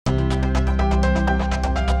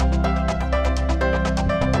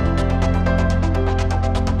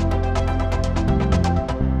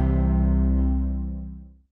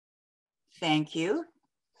Thank you.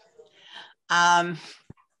 We have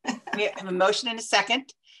a motion and a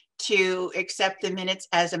second to accept the minutes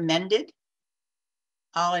as amended.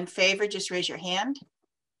 All in favor, just raise your hand.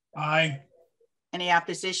 Aye. Any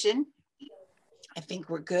opposition? I think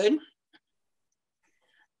we're good.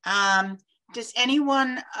 Does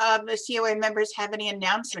anyone of the COA members have any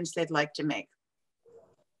announcements they'd like to make?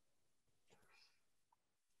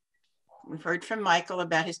 We've heard from Michael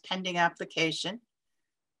about his pending application.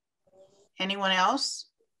 Anyone else?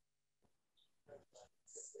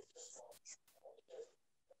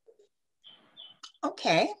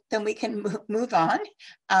 Okay, then we can move on.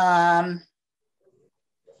 I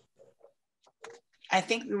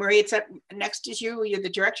think, Marie, it's up next is you. You're the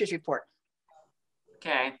director's report.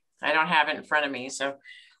 Okay, I don't have it in front of me, so,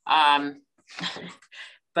 let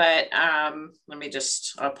me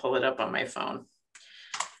just, I'll pull it up on my phone.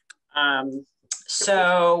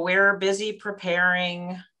 So we're busy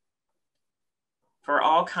preparing for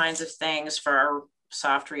all kinds of things for our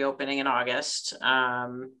soft reopening in August.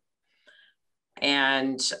 The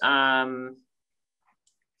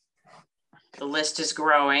list is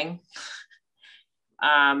growing.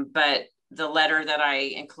 But the letter that I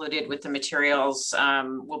included with the materials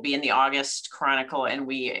will be in the August Chronicle, and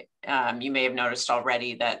we, you may have noticed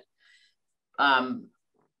already that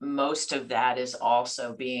most of that is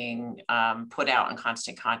also being put out in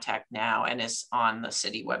Constant Contact now and is on the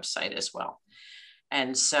city website as well.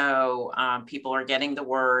 And so people are getting the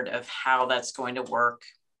word of how that's going to work,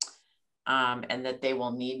 and that they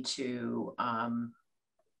will need to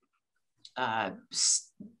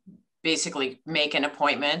basically make an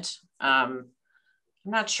appointment. I'm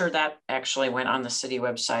not sure that actually went on the city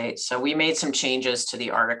website. So we made some changes to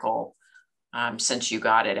the article since you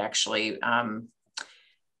got it actually.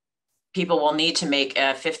 People will need to make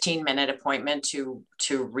a 15-minute appointment to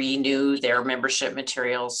renew their membership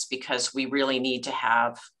materials, because we really need to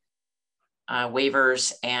have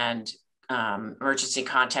waivers and emergency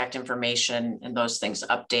contact information and those things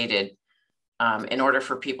updated in order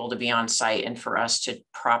for people to be on site and for us to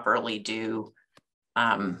properly do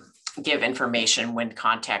give information when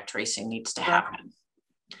contact tracing needs to happen.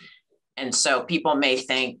 And so people may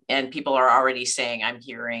think, and people are already saying, I'm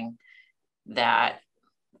hearing that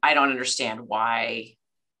I don't understand why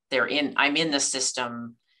I'm in the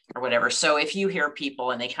system or whatever. So if you hear people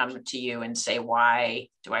and they come to you and say, why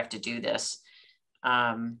do I have to do this?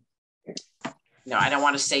 No, I don't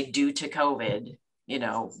want to say due to COVID,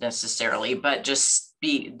 necessarily, but just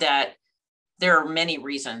be that there are many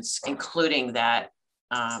reasons, including that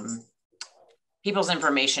people's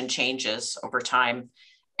information changes over time.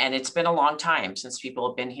 And it's been a long time since people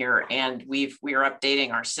have been here, and we are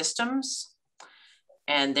updating our systems.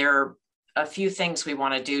 And there are a few things we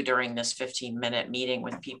want to do during this 15-minute meeting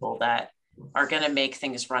with people that are going to make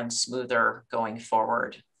things run smoother going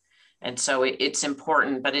forward. And so it's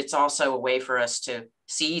important, but it's also a way for us to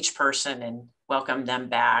see each person and welcome them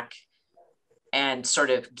back and sort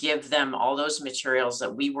of give them all those materials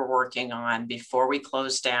that we were working on before we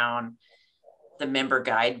closed down: the member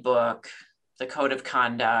guidebook, the code of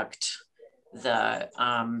conduct, the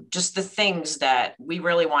just the things that we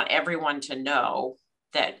really want everyone to know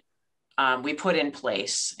that we put in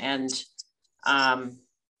place.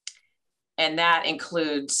 And that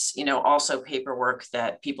includes, also paperwork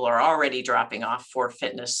that people are already dropping off for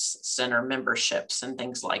fitness center memberships and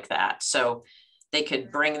things like that. So they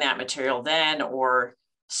could bring that material then or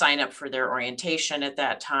sign up for their orientation at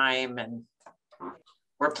that time. And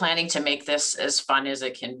we're planning to make this as fun as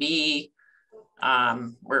it can be.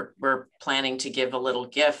 We're planning to give a little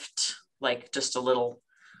gift, like just a little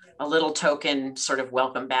token sort of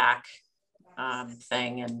welcome back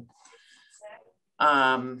thing.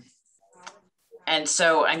 And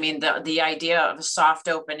so, I mean, the idea of a soft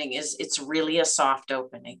opening is it's really a soft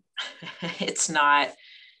opening. It's not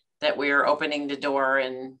that we're opening the door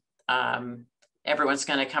and everyone's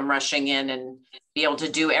going to come rushing in and be able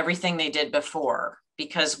to do everything they did before,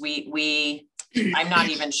 because I'm not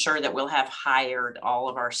even sure that we'll have hired all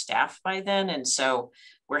of our staff by then. And so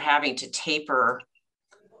we're having to taper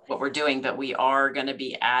what we're doing, but we are going to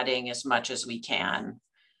be adding as much as we can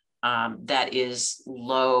that is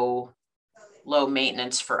low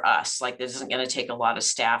maintenance for us. Like, this isn't going to take a lot of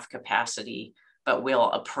staff capacity, but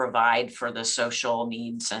will provide for the social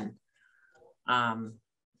needs. And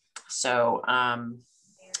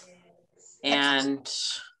and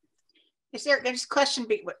is there's a question,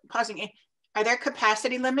 pausing, are there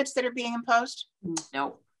capacity limits that are being imposed?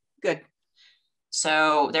 No. Good.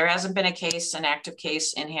 So there hasn't been an active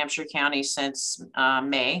case in Hampshire County since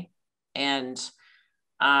May. And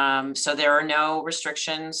so there are no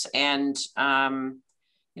restrictions. And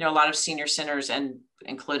you know, a lot of senior centers, and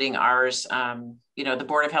including ours, you know, the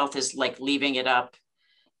Board of Health is like leaving it up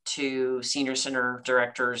to senior center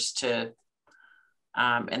directors to,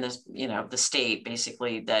 and this, you know, the state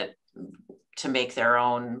basically, that to make their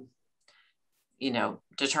own, you know,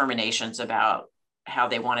 determinations about how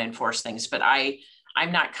they want to enforce things. But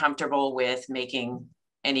I'm not comfortable with making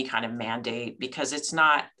any kind of mandate, because it's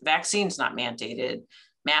not, vaccines not mandated,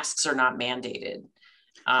 masks are not mandated.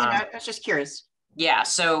 I was just curious. Yeah,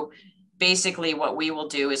 so basically what we will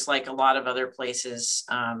do is, like a lot of other places,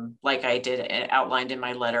 like I did outlined in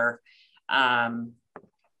my letter,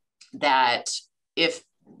 that if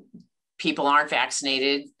people aren't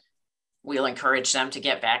vaccinated, we'll encourage them to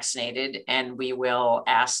get vaccinated, and we will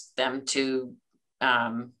ask them to,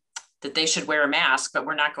 that they should wear a mask, but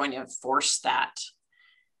we're not going to force that.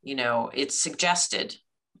 You know, it's suggested.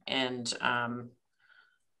 And so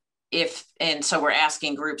we're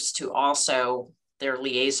asking groups to also, their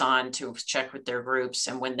liaison to check with their groups,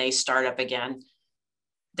 and when they start up again,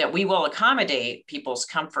 that we will accommodate people's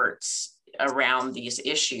comforts around these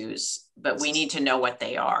issues, but we need to know what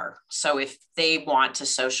they are. So if they want to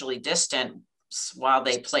socially distance while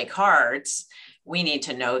they play cards, we need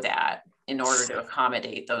to know that in order to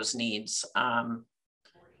accommodate those needs.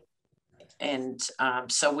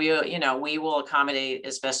 So we will accommodate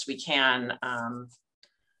as best we can, and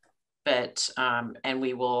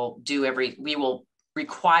we will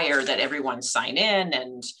require that everyone sign in,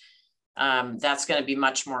 and that's going to be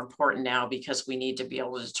much more important now, because we need to be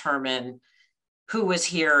able to determine who was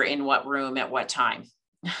here in what room at what time,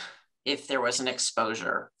 if there was an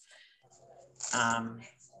exposure.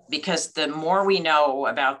 Because the more we know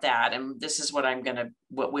about that, and this is what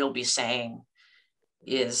we'll be saying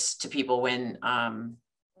is to people when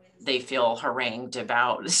they feel harangued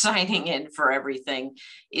about signing in for everything,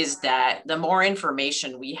 is that the more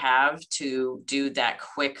information we have to do that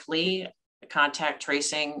quickly, contact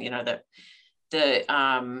tracing, you know, the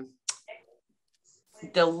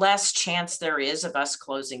less chance there is of us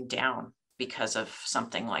closing down because of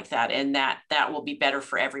something like that. And that will be better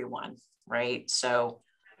for everyone, right? So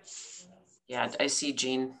yeah, I see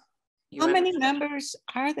Jean. How many members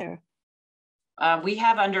are there? We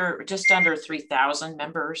have just under 3,000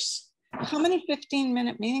 members. How many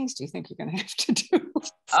 15-minute meetings do you think you're going to have to do?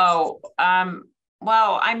 Oh,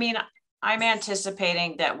 well, I mean, I'm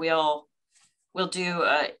anticipating that we'll do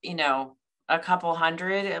a couple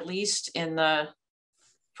hundred at least in the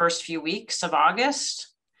first few weeks of August.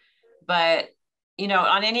 But, you know,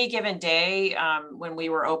 on any given day, when we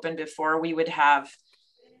were open before, we would have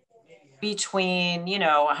between,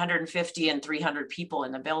 150 and 300 people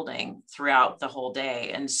in the building throughout the whole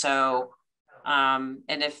day. And so, and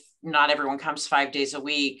if not everyone comes 5 days a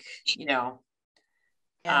week,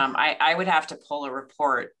 I would have to pull a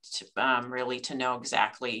report to, really to know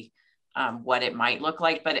exactly what it might look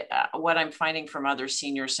like. But what I'm finding from other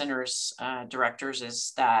senior centers directors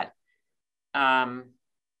is that it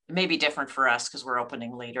may be different for us because we're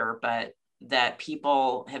opening later, but that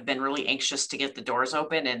people have been really anxious to get the doors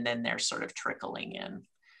open, and then they're sort of trickling in.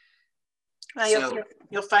 Well,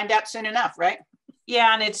 you'll find out soon enough, right?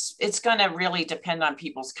 Yeah, and it's going to really depend on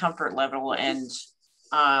people's comfort level, and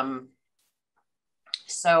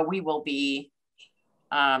so we will be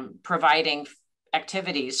providing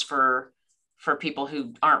activities for people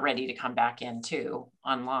who aren't ready to come back in too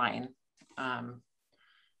online. Yeah,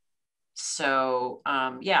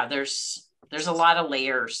 there's a lot of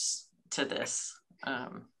layers to this.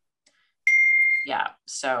 Yeah,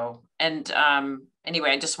 so, and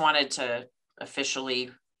anyway, I just wanted to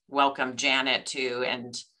officially welcome Janet too.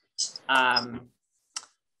 And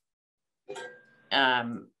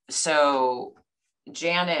so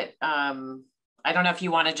Janet, I don't know if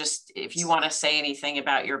you want to say anything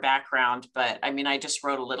about your background, but I mean, I just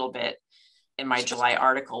wrote a little bit in my July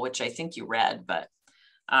article, which I think you read, but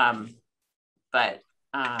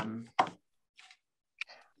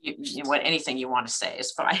anything you want to say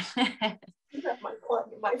is fine.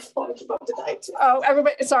 My phone's about to die too. Oh,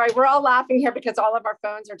 everybody, sorry, we're all laughing here because all of our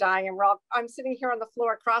phones are dying, and I'm sitting here on the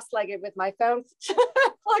floor cross-legged with my phone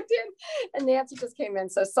plugged in, and Nancy just came in.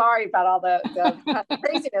 So sorry about all the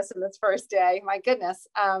craziness in this first day, my goodness.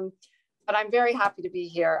 But I'm very happy to be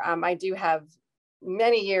here. I do have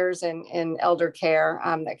many years in elder care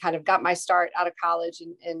that kind of got my start out of college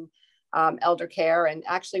in elder care, and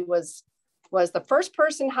actually was the first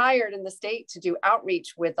person hired in the state to do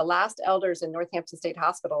outreach with the last elders in Northampton State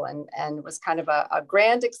Hospital, and was kind of a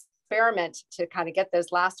grand experiment to kind of get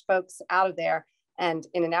those last folks out of there and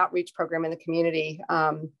in an outreach program in the community.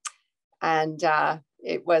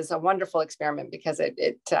 It was a wonderful experiment because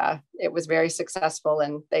it was very successful,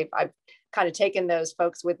 and kind of taken those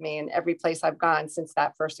folks with me in every place I've gone since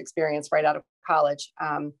that first experience right out of college.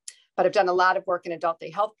 But I've done a lot of work in adult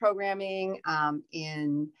day health programming,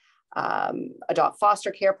 in adult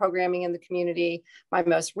foster care programming in the community. My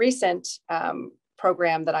most recent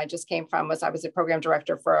program that I just came from was I was a program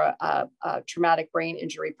director for a traumatic brain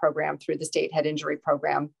injury program through the state head injury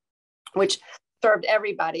program, which served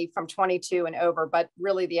everybody from 22 and over, but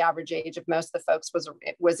really the average age of most of the folks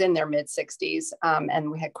was in their mid 60s. And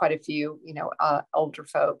we had quite a few, older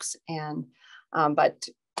folks, but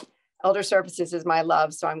elder services is my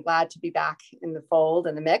love. So I'm glad to be back in the fold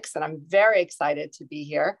and the mix. And I'm very excited to be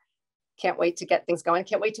here. Can't wait to get things going.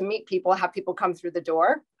 Can't wait to meet people, have people come through the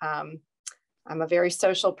door. I'm a very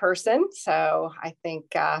social person. So I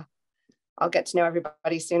think I'll get to know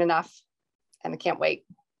everybody soon enough. And I can't wait.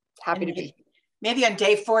 Happy to be here. Maybe on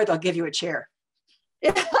day 4, they'll give you a chair.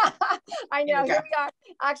 I know. Here we are.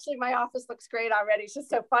 Actually, my office looks great already. It's just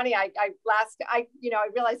so funny. I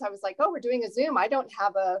realized I was like, oh, we're doing a Zoom. I don't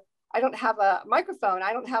have a microphone.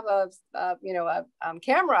 I don't have a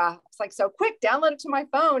camera. It's like, so quick, download it to my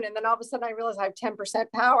phone. And then all of a sudden I realized I have 10%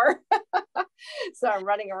 power. So I'm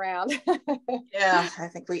running around. Yeah, I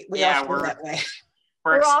think we all feel that way.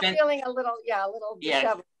 We're all feeling a little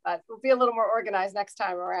disheveled, but we'll be a little more organized next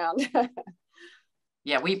time around.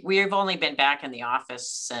 Yeah, we've only been back in the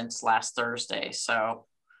office since last Thursday. So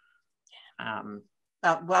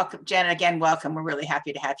welcome, Janet, again, welcome. We're really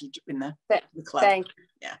happy to have you in the club. Thank you.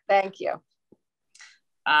 Yeah. Thank you.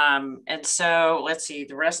 And so let's see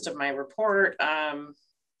the rest of my report. I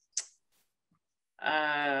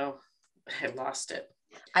lost it.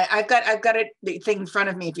 I've got the thing in front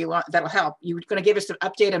of me if you want, that'll help. You were going to give us an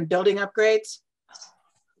update on building upgrades?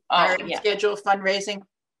 Schedule, fundraising?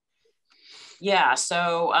 Yeah,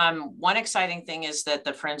 so one exciting thing is that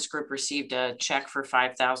the Friends Group received a check for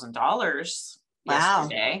 $5,000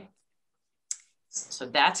 yesterday. So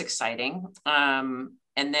that's exciting. And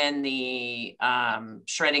then the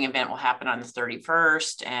shredding event will happen on the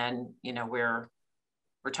 31st. And, we're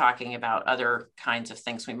talking about other kinds of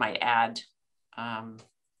things we might add,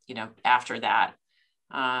 after that,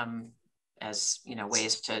 as,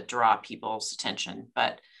 ways to draw people's attention.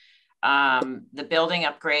 But the building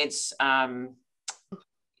upgrades, I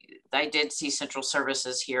did see Central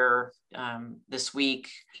Services here this week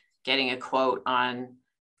getting a quote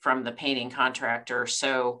from the painting contractor.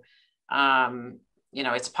 So,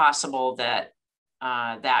 it's possible that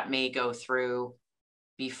that may go through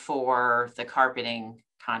before the carpeting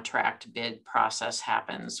contract bid process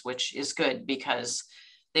happens, which is good because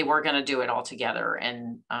they were going to do it all together.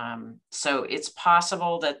 And so it's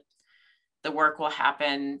possible that the work will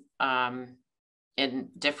happen in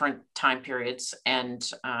different time periods, and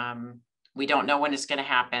we don't know when it's going to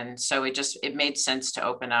happen. So it made sense to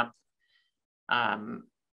open up in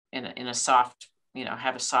a soft,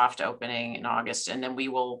 have a soft opening in August, and then we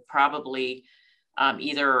will probably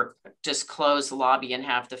either just close the lobby and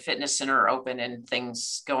have the fitness center open and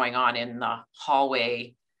things going on in the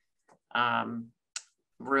hallway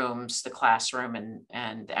rooms, the classroom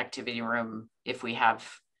and the activity room, if we have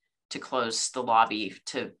to close the lobby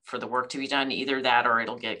for the work to be done. Either that or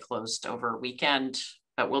it'll get closed over a weekend,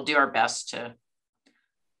 but we'll do our best to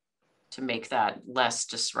make that less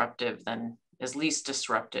disruptive as least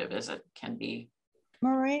disruptive as it can be.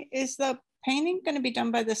 Marie, is the painting going to be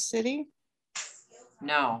done by the city?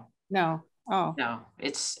 No. Oh. No,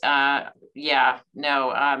 it's, they have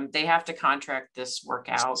to contract this work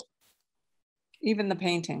out. Even the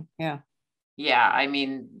painting, yeah. Yeah, I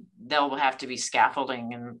mean, they'll have to be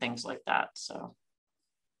scaffolding and things like that. So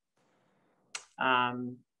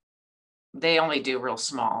they only do real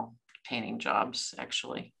small painting jobs,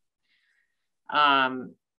 actually.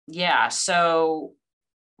 Yeah, so,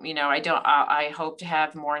 I hope to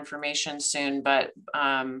have more information soon, but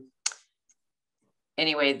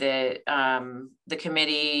anyway, the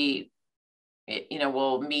committee,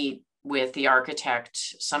 will meet with the architect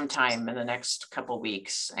sometime in the next couple of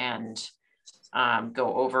weeks and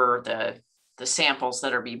go over the samples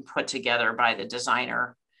that are being put together by the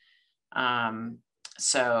designer.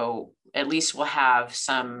 So at least we'll have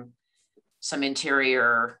some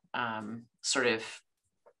interior sort of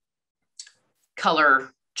color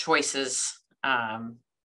choices, and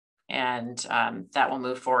that will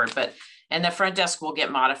move forward. And the front desk will get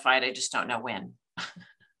modified. I just don't know when.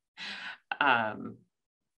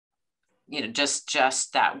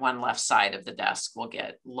 Just that one left side of the desk will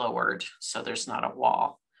get lowered so there's not a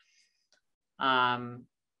wall. And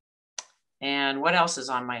what else is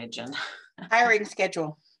on my agenda? Hiring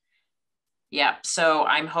schedule. Yeah, so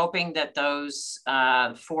I'm hoping that those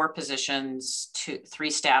 4 positions, 3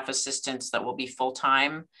 staff assistants that will be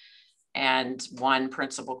full-time, and one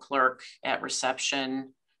principal clerk at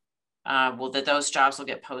reception. That those jobs will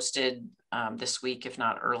get posted this week, if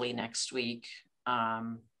not early next week.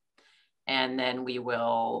 And then we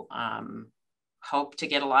will hope to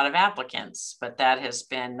get a lot of applicants, but that has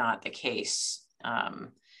been not the case.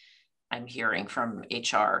 I'm hearing from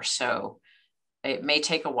HR, so it may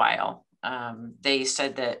take a while. They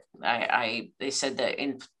said that they said that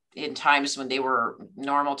in times when they were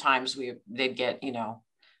normal times, they'd get,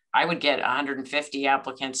 I would get 150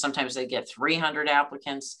 applicants. Sometimes they get 300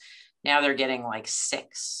 applicants. Now they're getting like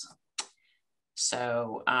 6.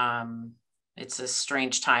 So it's a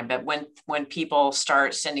strange time, but when people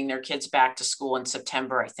start sending their kids back to school in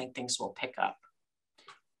September, I think things will pick up.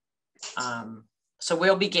 So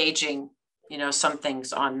we'll be gauging, some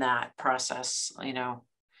things on that process,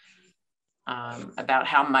 about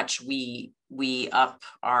how much we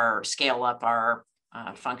scale up our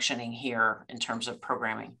functioning here in terms of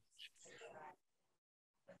programming.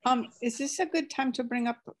 Is this a good time to bring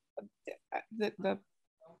up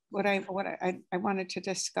what I wanted to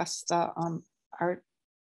discuss, the art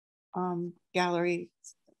gallery?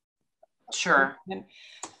 Sure.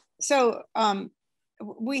 So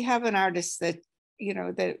we have an artist that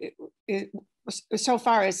it so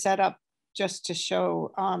far is set up just to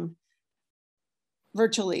show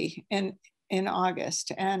virtually in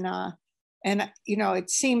August, and it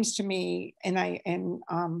seems to me, and I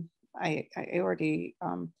already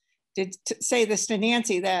did say this to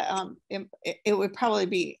Nancy, that it would probably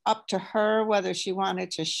be up to her whether she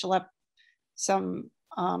wanted to schlep some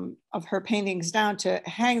of her paintings down to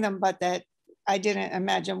hang them, but that I didn't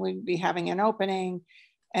imagine we'd be having an opening,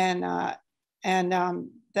 and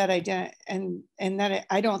that I didn't, and that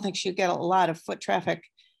I don't think she'd get a lot of foot traffic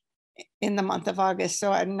in the month of August.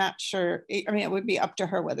 So I'm not sure. I mean, it would be up to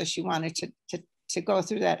her whether she wanted to go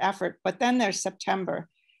through that effort. But then there's September,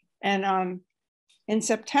 and in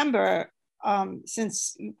September,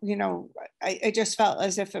 since I just felt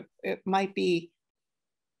as if it might be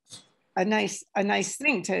a nice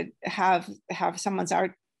thing to have someone's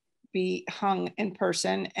art be hung in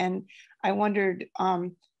person, and I wondered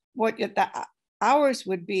what the hours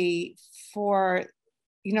would be for,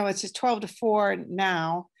 it's just 12 to 4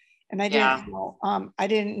 now, and I didn't know. I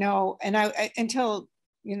didn't know, and I until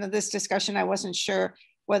this discussion, I wasn't sure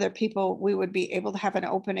whether we would be able to have an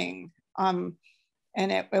opening, and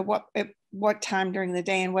at what time during the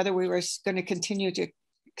day, and whether we were going to continue to,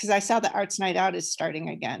 because I saw the Arts Night Out is starting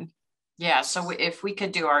again. Yeah, so if we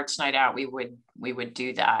could do Arts Night Out, we would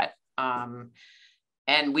do that.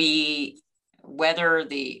 And we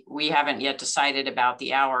haven't yet decided about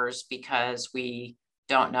the hours because we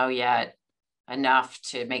don't know yet enough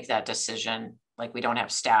to make that decision. Like, we don't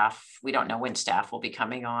have staff. We don't know when staff will be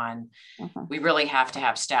coming on. We really have to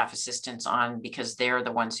have staff assistants on because they're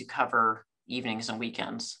the ones who cover evenings and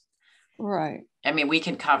weekends. Right. I mean, we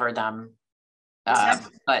can cover them,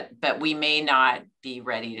 but we may not be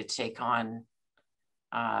ready to take on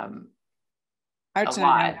Arts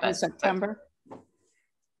Night Out in September.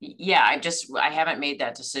 Yeah, I haven't made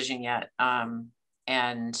that decision yet.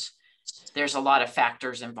 And there's a lot of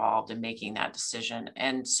factors involved in making that decision.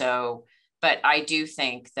 And so, but I do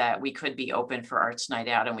think that we could be open for Arts Night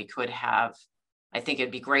Out, and we could have, I think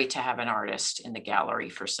it'd be great to have an artist in the gallery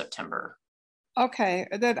for September. Okay,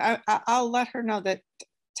 then I'll let her know that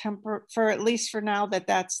for at least for now,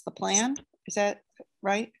 that's the plan. Is that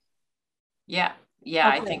right? Yeah.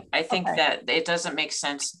 Yeah, okay. I think that it doesn't make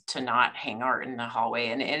sense to not hang art in the hallway,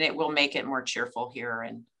 and it will make it more cheerful here.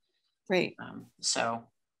 And great. So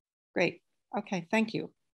great. Okay, thank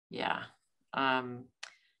you. Yeah. And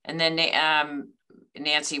then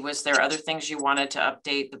Nancy, was there other things you wanted to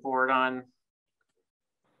update the board on?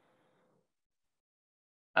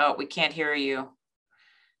 Oh, we can't hear you.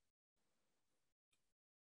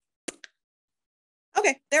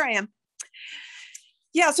 Okay, there I am.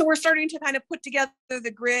 Yeah, so we're starting to kind of put together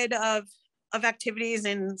the grid of activities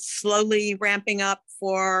and slowly ramping up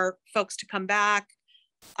for folks to come back.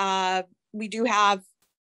 We do have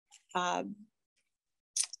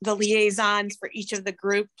the liaisons for each of the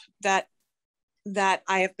group that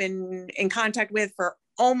I have been in contact with for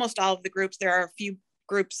almost all of the groups. There are a few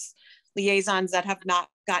groups liaisons that have not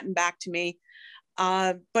gotten back to me.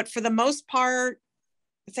 But for the most part,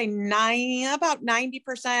 I'd say about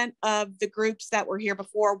 90% of the groups that were here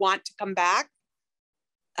before want to come back.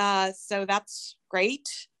 So that's great.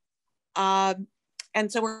 And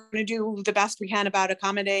so we're going to do the best we can about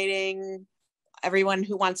accommodating everyone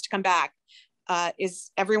who wants to come back.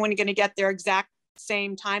 Is everyone going to get their exact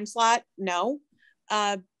same time slot? No.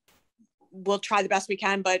 We'll try the best we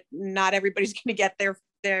can, but not everybody's going to get their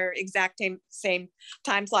their exact same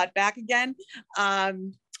time slot back again.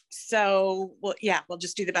 So we'll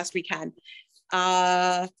just do the best we can.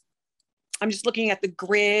 I'm just looking at the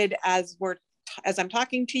grid as I'm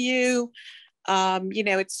talking to you.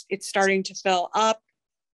 It's starting to fill up.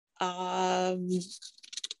 And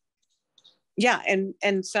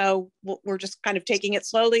so we're just kind of taking it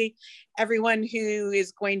slowly. Everyone who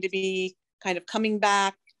is going to be kind of coming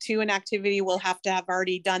back to an activity will have to have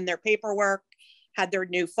already done their paperwork, had their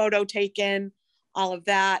new photo taken, all of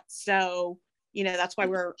that. So, that's why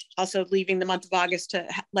we're also leaving the month of August to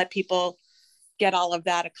let people get all of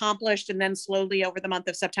that accomplished. And then slowly over the month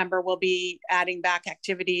of September, we'll be adding back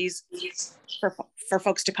activities for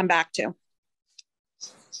folks to come back to.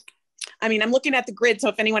 I mean, I'm looking at the grid, so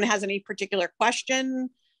if anyone has any particular question,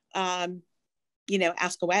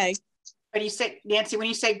 ask away. But you say, Nancy, when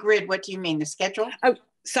you say grid, what do you mean? The schedule? Oh,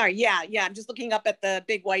 sorry. Yeah. I'm just looking up at the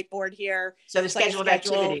big whiteboard here. So the scheduled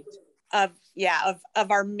activity of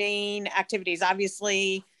our main activities,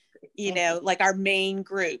 obviously, like our main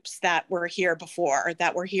groups that were here before,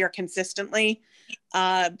 that were here consistently.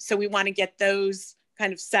 So we want to get those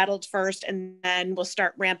kind of settled first, and then we'll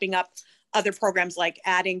start ramping up other programs, like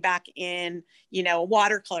adding back in, a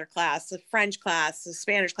watercolor class, a French class, a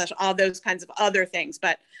Spanish class, all those kinds of other things.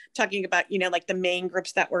 But talking about, like the main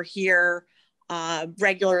groups that were here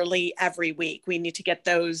regularly every week, we need to get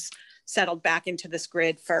those settled back into this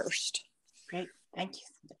grid first. Great, thank you.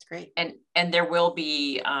 That's great. And there will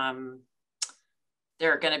be,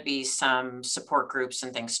 there are going to be some support groups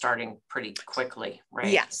and things starting pretty quickly, right?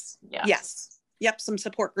 Yes. Yeah. Yes. Yep. Some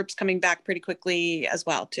support groups coming back pretty quickly as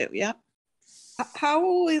well too. Yep. How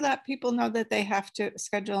will we let people know that they have to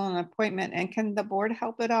schedule an appointment, and can the board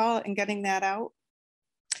help at all in getting that out?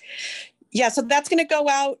 Yeah, so that's going to go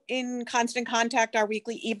out in Constant Contact, our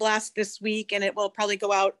weekly e-blast this week, and it will probably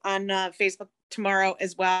go out on Facebook tomorrow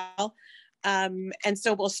as well. And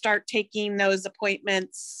so we'll start taking those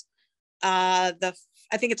appointments. I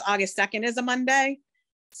think it's August 2nd is a Monday.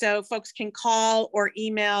 So folks can call or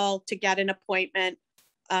email to get an appointment.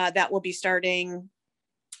 That will be starting,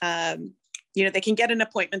 they can get an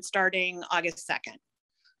appointment starting August 2nd.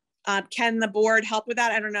 Can the board help with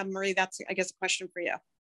that? I don't know, Marie, that's, I guess, a question for you.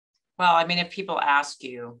 Well, I mean, if people ask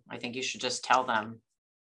you, I think you should just tell them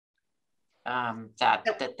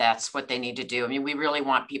that's what they need to do. I mean, we really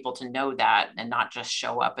want people to know that and not just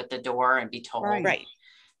show up at the door and be told right.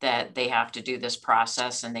 that they have to do this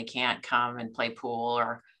process and they can't come and play pool,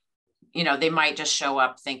 or, they might just show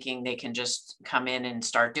up thinking they can just come in and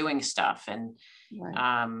start doing stuff. And right.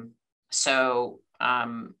 I'm going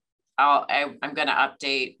to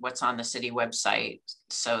update what's on the city website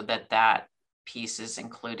so that piece is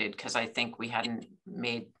included, because I think we hadn't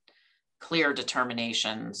made clear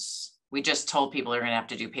determinations. We just told people they're going to have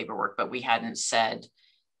to do paperwork, but we hadn't said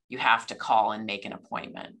you have to call and make an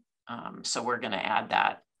appointment. So we're going to add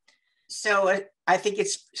that. So I think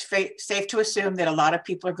it's safe to assume that a lot of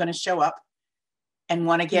people are going to show up and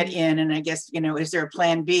want to get in. And I guess, is there a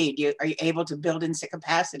plan B? Are you able to build in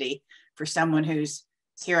capacity for someone who's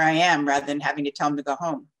here I am, rather than having to tell them to go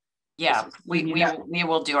home? Yeah, we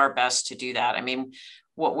will do our best to do that. I mean,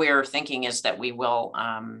 what we're thinking is that we will,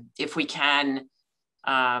 if we can,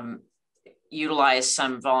 utilize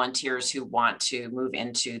some volunteers who want to move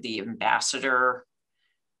into the ambassador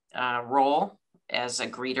role as a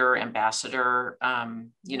greeter ambassador,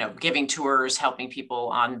 giving tours, helping people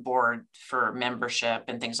on board for membership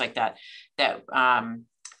and things like that,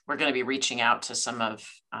 we're going to be reaching out to some of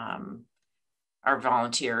our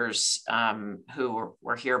volunteers who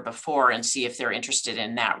were here before and see if they're interested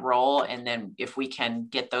in that role. And then if we can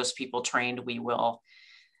get those people trained, we'll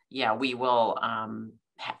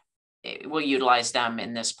utilize them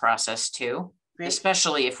in this process too. Great.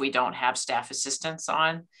 Especially if we don't have staff assistants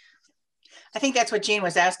on. I think that's what Jean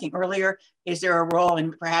was asking earlier. Is there a role,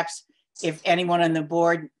 and perhaps if anyone on the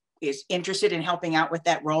board is interested in helping out with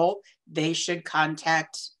that role, they should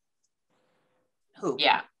contact who?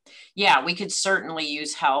 Yeah, we could certainly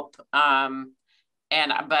use help. I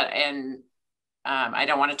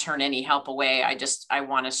don't want to turn any help away. I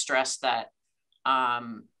want to stress that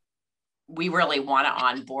we really want to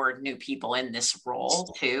onboard new people in this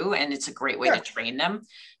role too. And it's a great way to train them.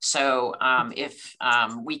 So we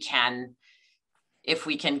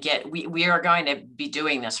are going to be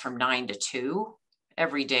doing this from 9 to 2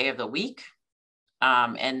 every day of the week.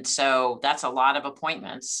 And so that's a lot of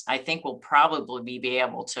appointments. I think we'll probably be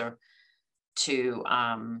able to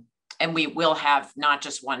and we will have not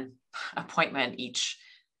just one appointment each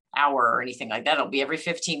hour or anything like that. It'll be every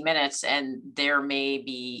 15 minutes. And there may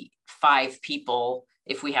be 5 people.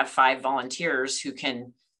 If we have 5 volunteers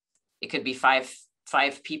it could be 5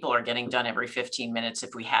 5 people are getting done every 15 minutes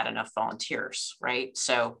if we had enough volunteers, right?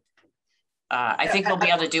 So I think we'll be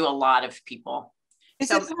able to do a lot of people. Is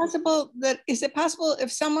it possible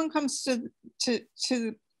if someone comes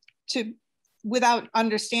to without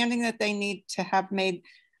understanding that they need to have made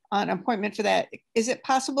an appointment for that, is it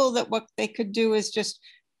possible that what they could do is just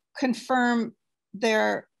confirm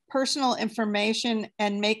their personal information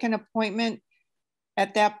and make an appointment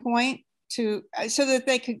at that point so that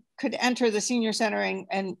they could enter the senior center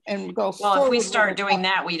and go well, forward? If we start doing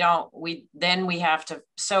that, then we have to,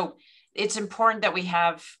 so it's important that we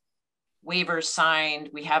have waivers signed,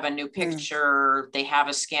 we have a new picture, they have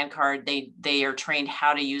a scan card, they are trained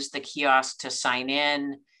how to use the kiosk to sign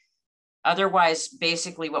in. Otherwise,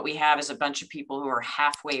 basically what we have is a bunch of people who are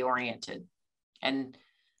halfway oriented. And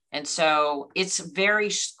so it's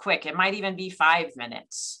very quick. It might even be 5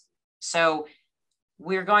 minutes. So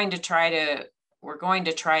we're going to try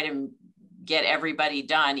to get everybody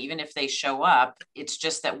done, even if they show up. It's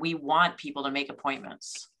just that we want people to make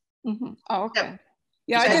appointments. Mm-hmm. Oh, okay.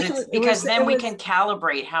 Yeah, because then we can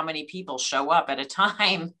calibrate how many people show up at a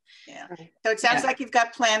time. Yeah. So it sounds like you've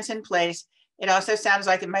got plans in place. It also sounds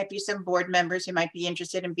like it might be some board members who might be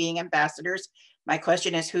interested in being ambassadors. My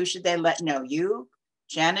question is, who should they let know? You,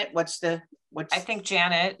 Janet? What's I think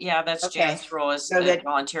Janet. Yeah, that's okay. Janet's role as so the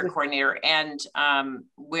volunteer coordinator, and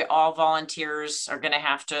we all volunteers are going to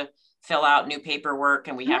have to fill out new paperwork,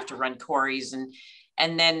 and we have to run queries,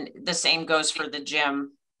 and then the same goes for the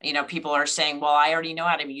gym. You know, people are saying, well, I already know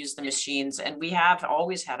how to use the machines. And we have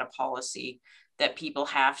always had a policy that people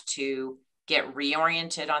have to get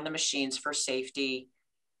reoriented on the machines for safety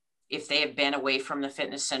if they have been away from the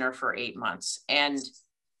fitness center for 8 months. And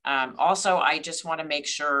also, I just want to make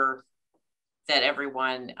sure that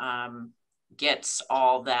everyone gets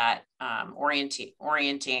all that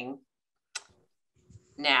orienting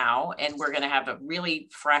now. And we're going to have a really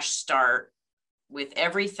fresh start with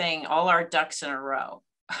everything, all our ducks in a row.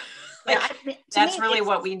 That's really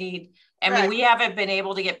what we need. I mean, we haven't been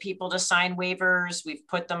able to get people to sign waivers. We've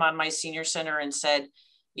put them on my senior center and said,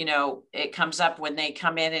 you know, it comes up when they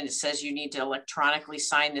come in and it says you need to electronically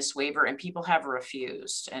sign this waiver, and people have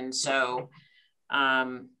refused. And so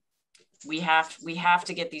we have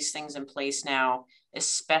to get these things in place now,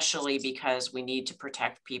 especially because we need to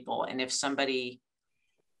protect people. And if somebody,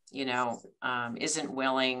 you know, isn't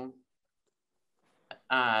willing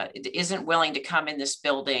to come in this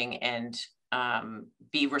building and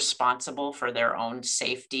be responsible for their own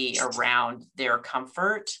safety around their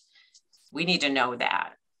comfort, we need to know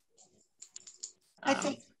that. I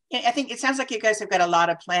think it sounds like you guys have got a lot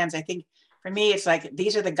of plans. I think for me, it's like,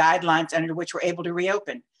 these are the guidelines under which we're able to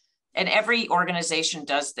reopen. And every organization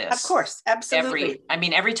does this. Of course, absolutely.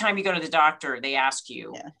 Every time you go to the doctor, they ask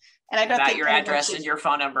you and I don't about think your address and your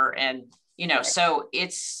phone number. And, you know, so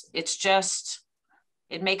it's just,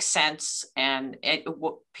 it makes sense, and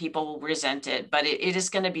people resent it, but it is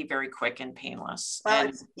going to be very quick and painless. Well,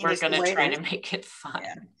 and we're going to try to make it fun.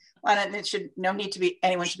 Yeah. Well, and it should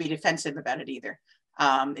anyone should be defensive about it either.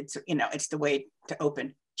 It's, you know, it's the way to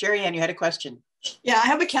open. Jerry Ann, you had a question. Yeah, I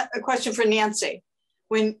have a question for Nancy.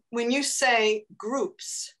 When you say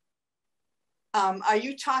groups, are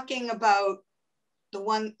you talking about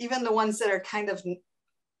even the ones that are kind of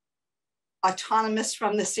autonomous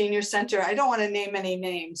from the senior center? I don't want to name any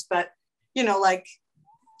names, but, you know, like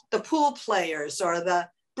the pool players or the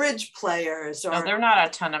bridge players. Or no, they're not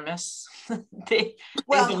autonomous. they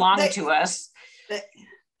belong to us.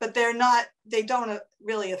 But they don't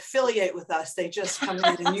really affiliate with us. They just come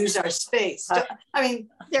in and use our space. I mean,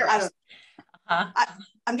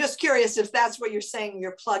 I'm just curious if that's what you're saying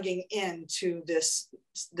you're plugging into this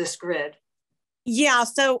grid. Yeah,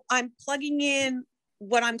 so I'm plugging in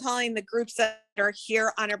what I'm calling the groups that are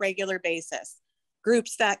here on a regular basis.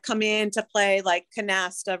 Groups that come in to play like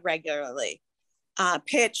canasta regularly,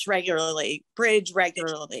 pitch regularly, bridge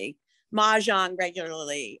regularly, mahjong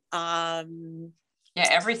regularly.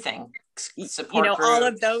 Everything. Support you know, groups. all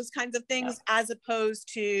of those kinds of things, as opposed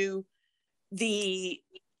to the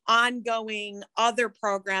ongoing other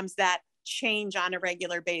programs that change on a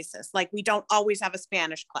regular basis. Like, we don't always have a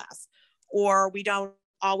Spanish class, or we don't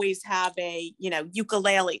always have a, you know,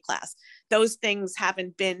 ukulele class. Those things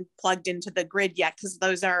haven't been plugged into the grid yet, because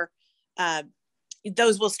those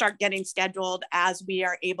will start getting scheduled as we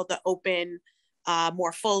are able to open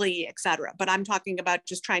more fully, etc. But I'm talking about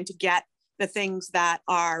just trying to get the things that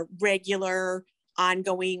are regular,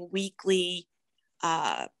 ongoing, weekly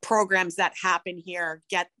programs that happen here,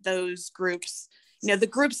 get those groups, you know, the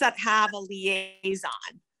groups that have a liaison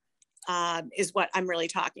is what I'm really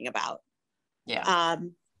talking about. Yeah.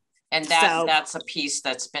 And that's a piece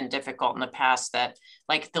that's been difficult in the past, that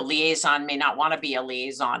like the liaison may not want to be a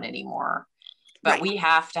liaison anymore, but Right. we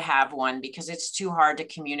have to have one because it's too hard to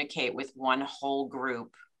communicate with one whole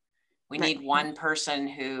group. We Right. need one person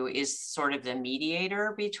who is sort of the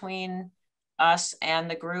mediator between us and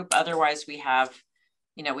the group. Otherwise we have,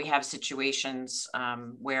 you know, we have situations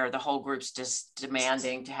where the whole group's just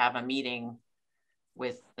demanding to have a meeting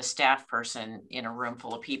with the staff person in a room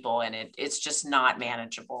full of people, and it's just not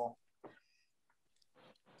manageable.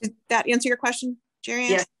 Did that answer your question, Jerry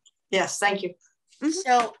Ann? Yes, yes, thank you. Mm-hmm.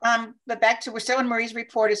 So, but back to, we're still in Marie's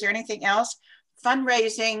report. Is there anything else?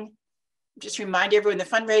 Fundraising, just remind everyone, the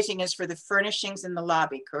fundraising is for the furnishings in the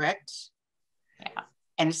lobby, correct? Yeah.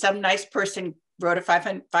 And some nice person wrote a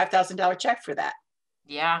 $5,000 check for that.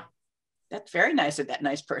 Yeah. That's very nice of that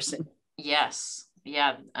nice person. Yes.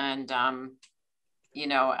 Yeah. And, you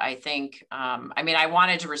know, I think, I mean, I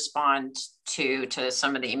wanted to respond to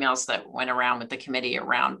some of the emails that went around with the committee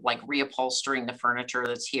around like reupholstering the furniture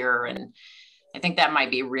that's here. And I think that might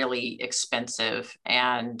be really expensive.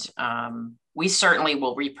 And we certainly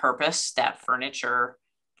will repurpose that furniture,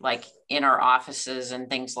 like in our offices and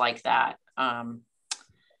things like that.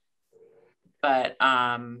 But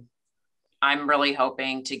I'm really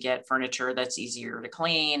hoping to get furniture that's easier to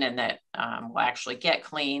clean and that will actually get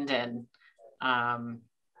cleaned, and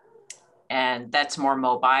that's more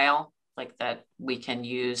mobile, like that we can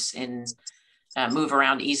use in move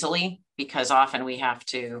around easily, because often we have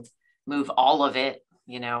to move all of it,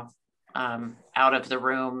 you know, out of the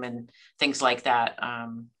room and things like that.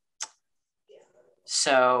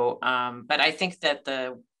 But I think that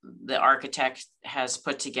the architect has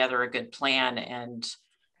put together a good plan, and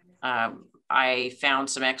I found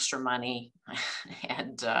some extra money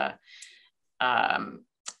and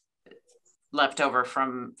left over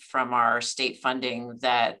from our state funding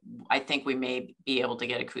that I think we may be able to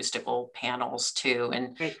get acoustical panels too.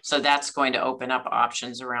 And so that's going to open up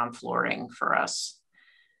options around flooring for us.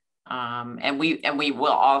 And we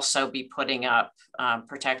will also be putting up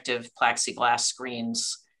protective plexiglass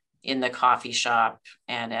screens in the coffee shop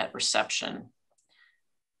and at reception.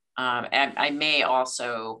 And I may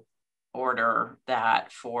also order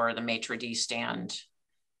that for the maitre d' stand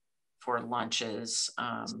for lunches.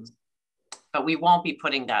 But we won't be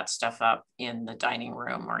putting that stuff up in the dining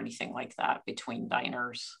room or anything like that between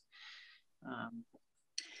diners.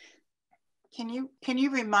 Can you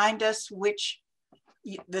remind us which,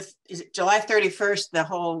 is it July 31st, the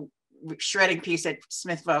whole shredding piece at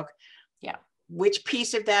Smith Voc? Yeah. Which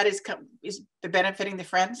piece of that is benefiting the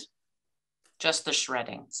Friends? Just the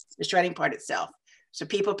shredding. The shredding part itself. So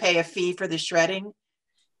people pay a fee for the shredding?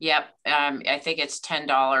 Yep. I think it's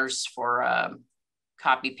 $10 for a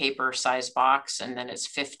copy paper size box, and then it's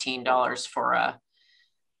 $15 for a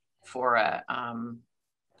I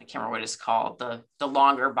can't remember what it's called, the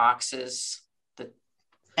longer boxes.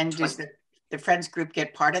 And does the Friends group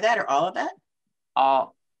get part of that or all of that?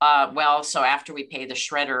 All well, so after we pay the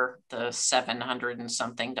shredder the $700 and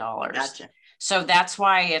something. Gotcha. So that's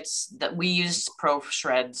why it's that we use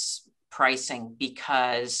ProShred's pricing,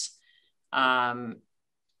 because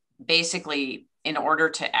basically in order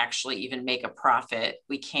to actually even make a profit,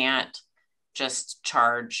 we can't just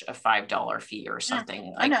charge a $5 fee or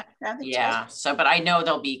something. I know. Yeah. So, but I know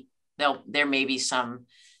there may be some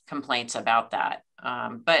complaints about that.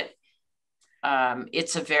 But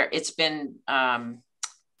it's been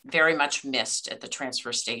very much missed at the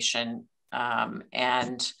transfer station.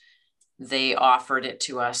 And they offered it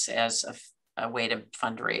to us as a way to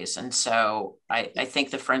fundraise. And so I think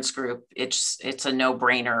the Friends group, it's a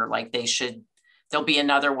no-brainer. Like there'll be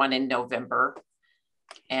another one in November,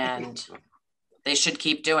 and they should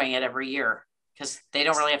keep doing it every year because they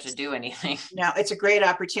don't really have to do anything. No, it's a great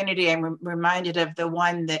opportunity. I'm reminded of the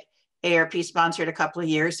one that ARP sponsored a couple of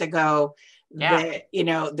years ago. Yeah.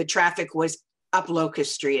 The traffic was up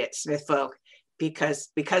Locust Street at Smith Voc because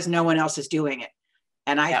no one else is doing it.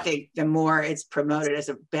 And I think the more it's promoted as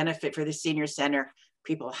a benefit for the senior center,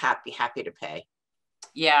 people will be happy to pay.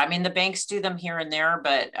 Yeah, I mean, the banks do them here and there,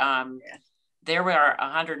 but there were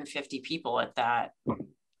 150 people at that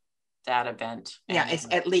event. Yeah, it's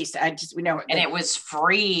at least, we know. And it was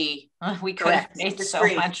free. We could have made so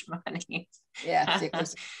much money. Yeah,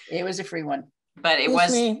 it was a free one. But it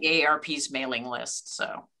was AARP's mailing list,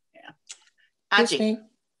 so. Yeah. Aji.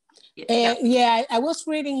 Yeah, I was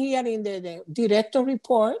reading here in the director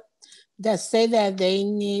report that said that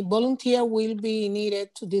volunteer will be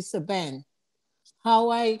needed to this event. How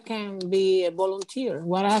I can be a volunteer?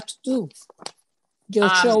 What I have to do?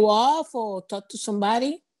 Just show off or talk to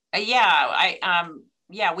somebody? Yeah,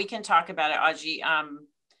 we can talk about it, Aji.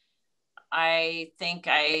 I think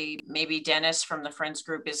maybe Dennis from the Friends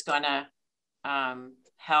group is gonna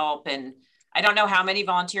help, and I don't know how many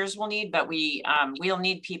volunteers we'll need, but we'll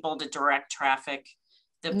need people to direct traffic.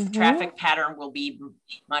 The traffic pattern will be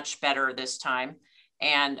much better this time,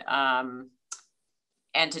 and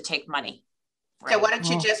to take money. Right? So why don't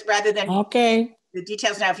you just, rather than the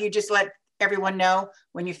details now, if you just let everyone know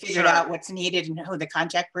when you figured out what's needed and who the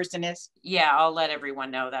contact person is? Yeah, I'll let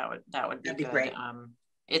everyone know. That would be good. Great.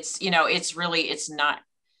 It's, you know, it's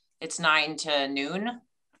 9 to noon.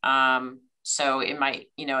 So it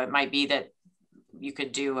might be that you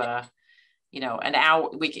could do an hour.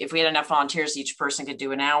 If we had enough volunteers, each person could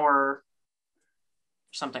do an hour,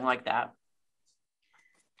 something like that.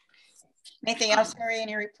 Anything else, Marie, in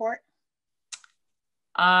your report?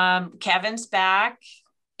 Kevin's back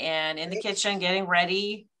and in the kitchen getting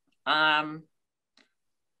ready.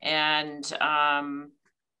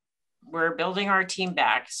 We're building our team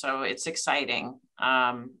back, so it's exciting.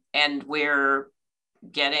 And we're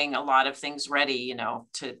getting a lot of things ready, you know,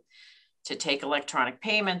 to take electronic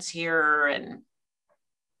payments here. And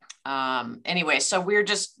anyway, so we're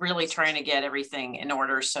just really trying to get everything in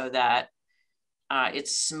order so that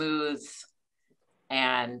it's smooth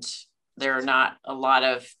and there are not a lot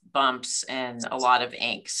of bumps and a lot of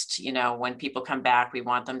angst. You know, when people come back, we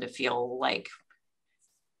want them to feel like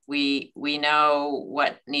we know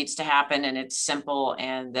what needs to happen, and it's simple,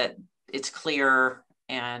 and that it's clear,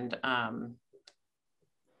 and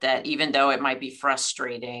that even though it might be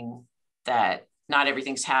frustrating that not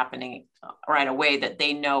everything's happening right away, that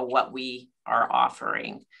they know what we are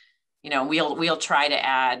offering. You know, we'll try to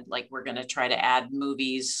add, like we're going to try to add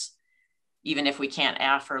movies, even if we can't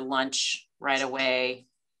offer lunch right away.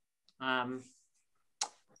 And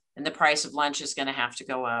the price of lunch is going to have to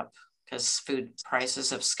go up because food prices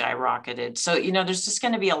have skyrocketed. So, you know, there's just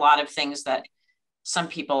going to be a lot of things that some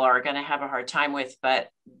people are going to have a hard time with, but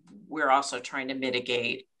we're also trying to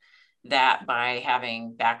mitigate that by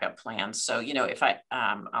having backup plans. So, you know, if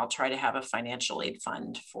I'll try to have a financial aid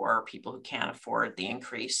fund for people who can't afford the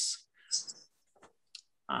increase.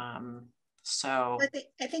 So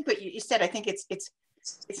I think what you said, I think it's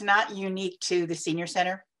not unique to the senior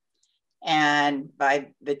center. And by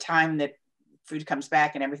the time that food comes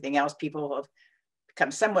back and everything else, people have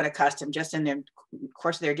become somewhat accustomed just in the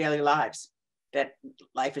course of their daily lives that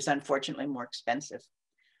life is unfortunately more expensive.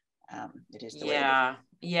 It is the way it is.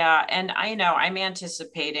 Yeah. And I know I'm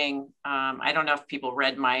anticipating, I don't know if people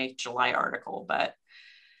read my July article, but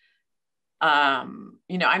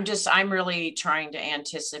you know, I'm really trying to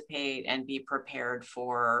anticipate and be prepared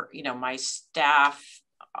for, you know, my staff.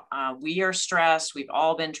 We are stressed. We've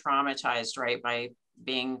all been traumatized, right, by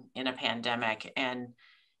being in a pandemic, and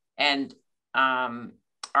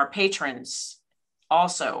our patrons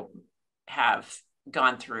also have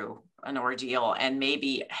gone through an ordeal and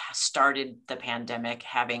maybe started the pandemic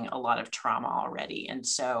having a lot of trauma already. And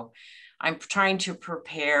so I'm trying to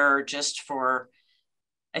prepare just for,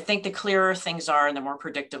 I think the clearer things are and the more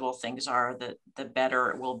predictable things are, the better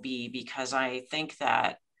it will be, because I think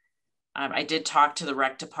that I did talk to the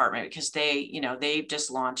rec department because they've just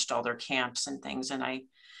launched all their camps and things. And I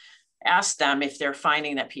asked them if they're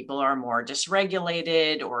finding that people are more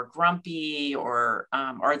dysregulated or grumpy, or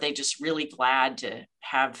are they just really glad to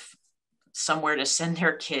have somewhere to send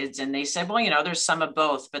their kids? And they said, well, you know, there's some of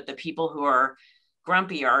both, but the people who are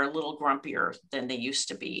grumpy are a little grumpier than they used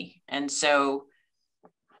to be. And so,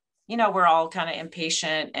 you know, we're all kind of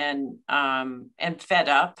impatient and fed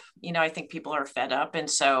up. You know, I think people are fed up. And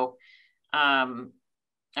so I'm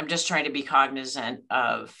just trying to be cognizant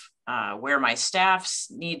of where my staff's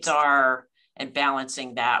needs are and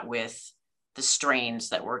balancing that with the strains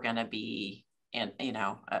that we're going to be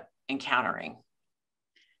encountering.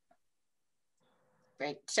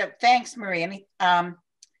 Great. So thanks, Marie.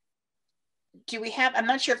 Do we have, I'm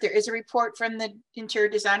not sure if there is a report from the interior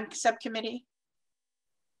design subcommittee.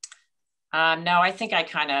 No, I think I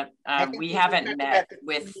kind of, we haven't met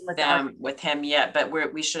with him yet, but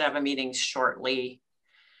we should have a meeting shortly.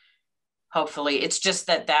 Hopefully. It's just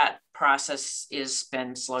that process has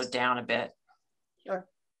been slowed down a bit. Sure.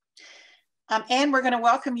 And we're going to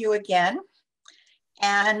welcome you again.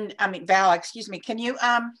 And Val, excuse me, can you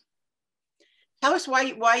tell us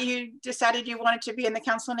why you decided you wanted to be in the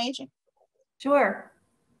Council on Aging? Sure.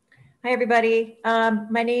 Hi, everybody.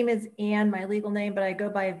 My name is Ann, my legal name, but I go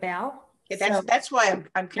by Val. Yeah, that's why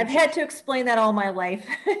I'm confused. I've had to explain that all my life.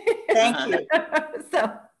 Thank you.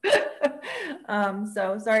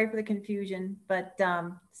 So sorry for the confusion, but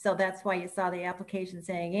so that's why you saw the application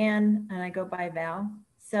saying Ann, and I go by Val.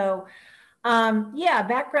 So Yeah,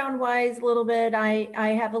 background wise, a little bit. I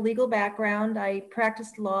have a legal background. I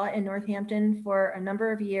practiced law in Northampton for a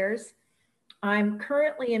number of years. I'm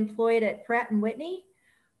currently employed at Pratt & Whitney,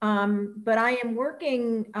 but I am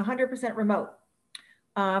working 100% remote,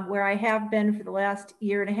 where I have been for the last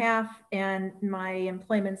year and a half, and my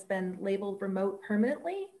employment's been labeled remote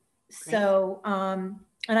permanently. Great. So,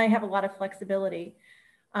 and I have a lot of flexibility.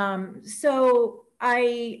 So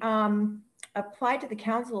I applied to the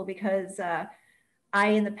council because I,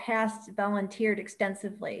 in the past, volunteered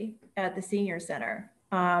extensively at the senior center.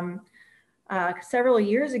 Several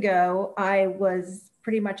years ago, I was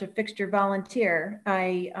pretty much a fixture volunteer.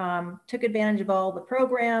 I took advantage of all the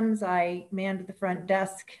programs. I manned the front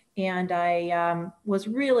desk, and I was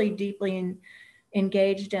really deeply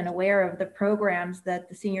engaged and aware of the programs that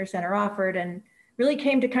the senior center offered, and really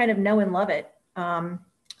came to kind of know and love it.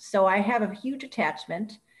 So I have a huge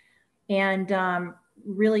attachment, and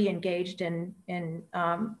really engaged in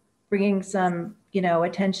bringing some,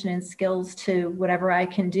 attention and skills to whatever I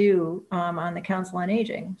can do on the Council on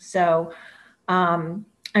Aging. So I'm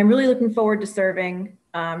really looking forward to serving.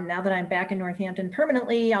 Now that I'm back in Northampton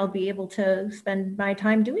permanently, I'll be able to spend my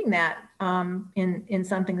time doing that in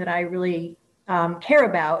something that I really care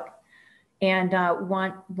about and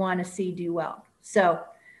want to see do well. So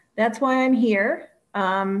that's why I'm here.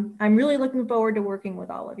 I'm really looking forward to working with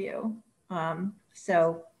all of you. Thank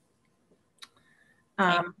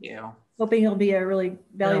you. Hoping it'll be a really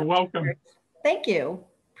valuable. You're welcome. Experience. Thank you.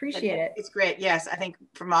 Appreciate it. It's great. Yes, I think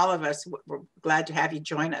from all of us, we're glad to have you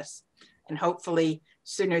join us. And hopefully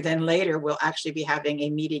sooner than later, we'll actually be having a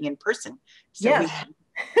meeting in person. So yes.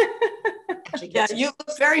 Yeah, you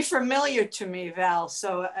look very familiar to me, Val.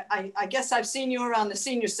 So I guess I've seen you around the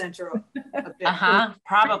senior center a bit.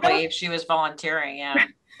 Probably if she was volunteering, yeah.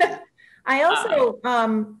 I also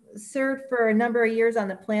served for a number of years on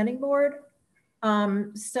the planning board.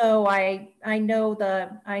 So I know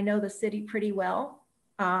the city pretty well.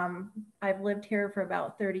 I've lived here for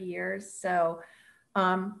about 30 years. So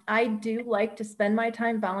I do like to spend my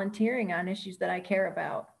time volunteering on issues that I care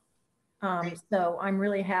about. So I'm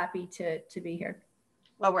really happy to be here.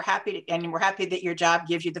 Well, we're happy and we're happy that your job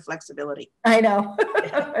gives you the flexibility. I know.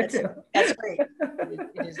 That's great.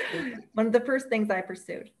 It is one of the first things I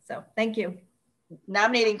pursued. So thank you.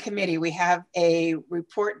 Nominating committee, we have a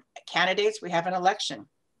report candidates, we have an election.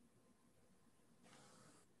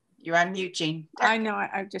 You're on mute, Jean. I know,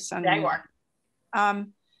 I just unmuted. There you are.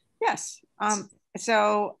 Yes,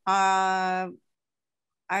 so I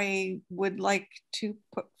would like to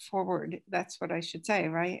put forward, that's what I should say,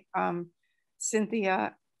 right?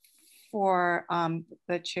 Cynthia for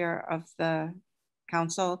the chair of the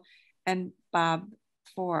council and Bob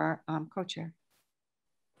for co-chair.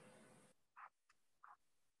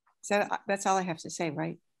 So that's all I have to say,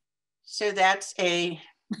 right? So that's a...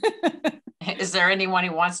 Is there anyone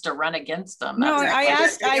who wants to run against them? No, I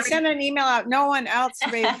sent an email out. No one else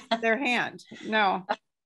raised their hand. No.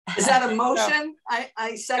 Is that a motion? So,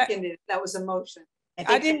 I seconded it. That was a motion.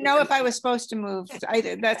 I didn't know if I was supposed to move.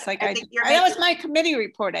 That's like, that was my committee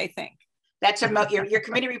report, I think. That's your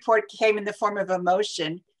committee report came in the form of a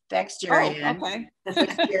motion. Thanks, Jerry. Oh, okay.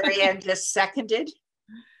 Jerry Ann just seconded.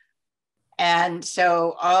 And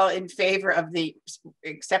so all in favor of the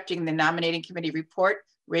accepting the nominating committee report,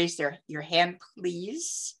 raise your hand,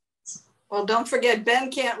 please. Well, don't forget, Ben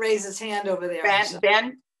can't raise his hand over there.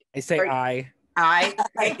 Ben? I say aye. Aye.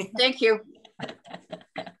 Thank you.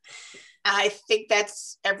 I think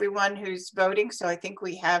that's everyone who's voting. So I think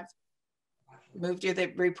we have moved to the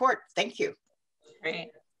report. Thank you. Great.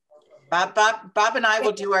 Bob and I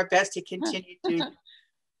will do our best to continue to.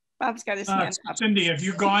 Bob's got his hand up. Cindy, have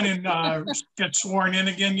you gone and get sworn in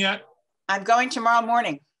again yet? I'm going tomorrow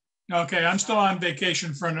morning. Okay, I'm still on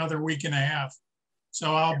vacation for another week and a half.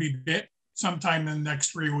 So I'll be sometime in the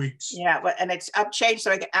next 3 weeks. Yeah, and it's upchanged,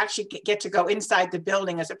 so I can actually get to go inside the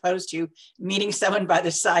building as opposed to meeting someone by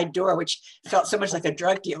the side door, which felt so much like a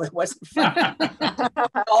drug deal. It wasn't fun.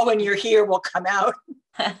 All when you're here will come out.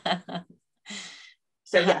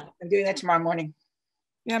 So yeah, I'm doing that tomorrow morning.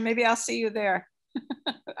 Yeah, maybe I'll see you there.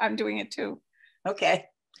 I'm doing it too. Okay,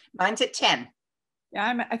 mine's at 10.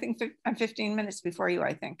 Yeah, I think I'm 15 minutes before you,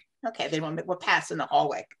 I think. Okay, then we'll pass in the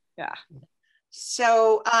hallway. Yeah.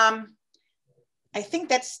 So I think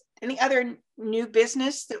that's any other new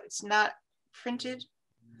business that's not printed.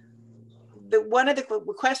 One of the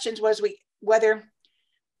questions was whether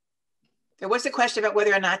there was a question about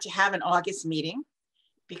whether or not to have an August meeting,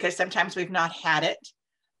 because sometimes we've not had it.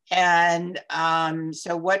 And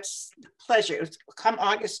so what's the pleasure? It will come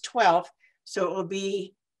August 12th. So it will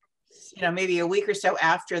be, maybe a week or so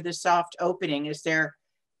after the soft opening. Is there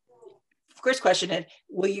first question is,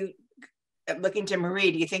 will you, looking to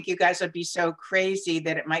Marie, do you think you guys would be so crazy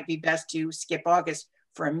that it might be best to skip August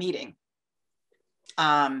for a meeting?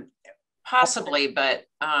 Possibly, but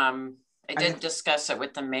I did discuss it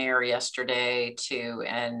with the mayor yesterday too,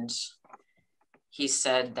 and he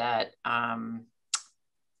said that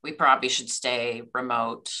we probably should stay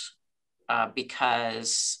remote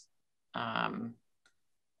because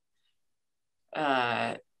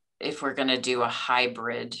if we're going to do a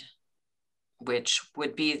hybrid, which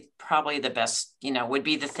would be probably the best, you know, would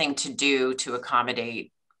be the thing to do to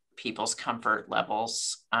accommodate people's comfort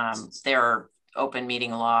levels. There are open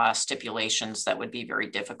meeting law stipulations that would be very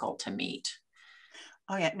difficult to meet.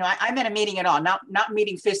 Oh yeah, no, I meant a meeting at all, not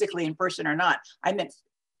meeting physically in person or not. I meant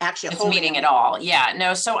actually it's meeting at all. Yeah,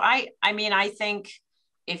 no, so I mean, I think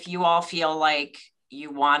if you all feel like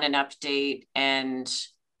you want an update and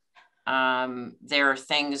there are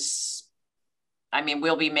things, I mean,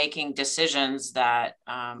 we'll be making decisions that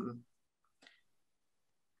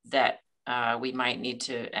we might need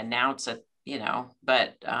to announce it, you know,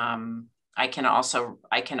 but I can also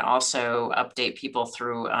update people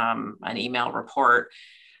through an email report.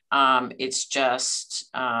 It's just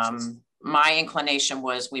my inclination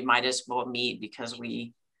was we might as well meet because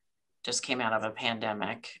we just came out of a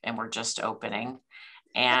pandemic and we're just opening,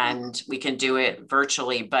 and we can do it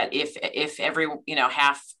virtually. But if every, you know,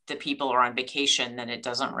 half the people are on vacation, then it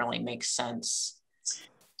doesn't really make sense.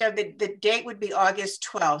 So the date would be August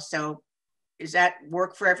 12th. So does that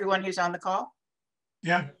work for everyone who's on the call?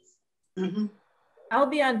 Yeah. Mm-hmm. I'll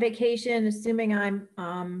be on vacation, assuming I'm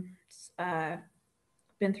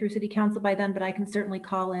been through city council by then, but I can certainly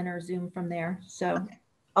call in or Zoom from there. So okay.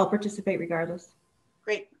 I'll participate regardless.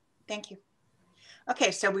 Great, thank you.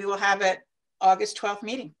 Okay, so we will have an August 12th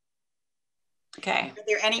meeting. Okay. Are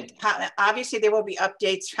there any, obviously there will be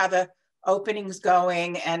updates how the opening's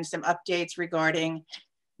going and some updates regarding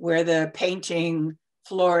where the painting,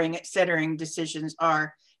 flooring, et cetera decisions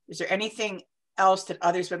are. Is there anything else that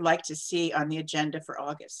others would like to see on the agenda for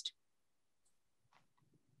August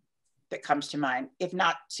that comes to mind? If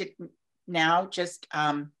not now, just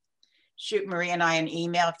shoot Marie and I an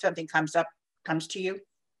email if something comes to you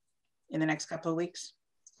in the next couple of weeks.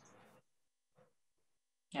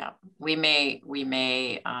 Yeah, we may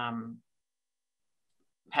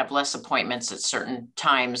have less appointments at certain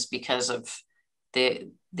times because of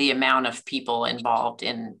the amount of people involved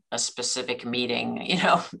in a specific meeting, you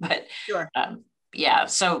know, but sure. Yeah,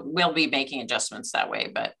 so we'll be making adjustments that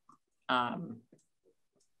way, but I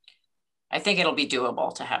think it'll be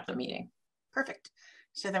doable to have the meeting. Perfect.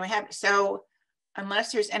 So then we have, so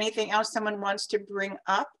unless there's anything else someone wants to bring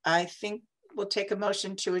up, I think we'll take a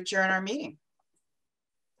motion to adjourn our meeting.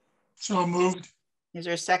 So moved. Is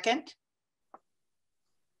there a second?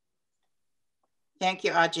 Thank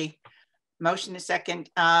you, Audrey. Motion is second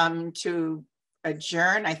to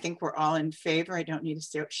adjourn. I think we're all in favor. I don't need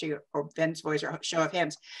to see or Ben's voice or show of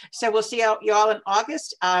hands. So we'll see you all in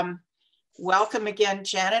August. Welcome again,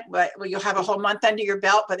 Janet. But you'll have a whole month under your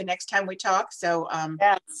belt by the next time we talk. So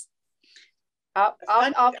yes, I'll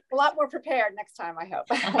be a lot more prepared next time, I hope.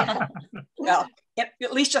 Well,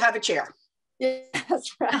 at least you'll have a chair. Yeah,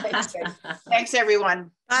 that's right. Thanks, everyone.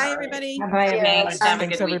 Bye, everybody. Bye. Thanks. Have a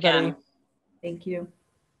good everybody. weekend. Thank you.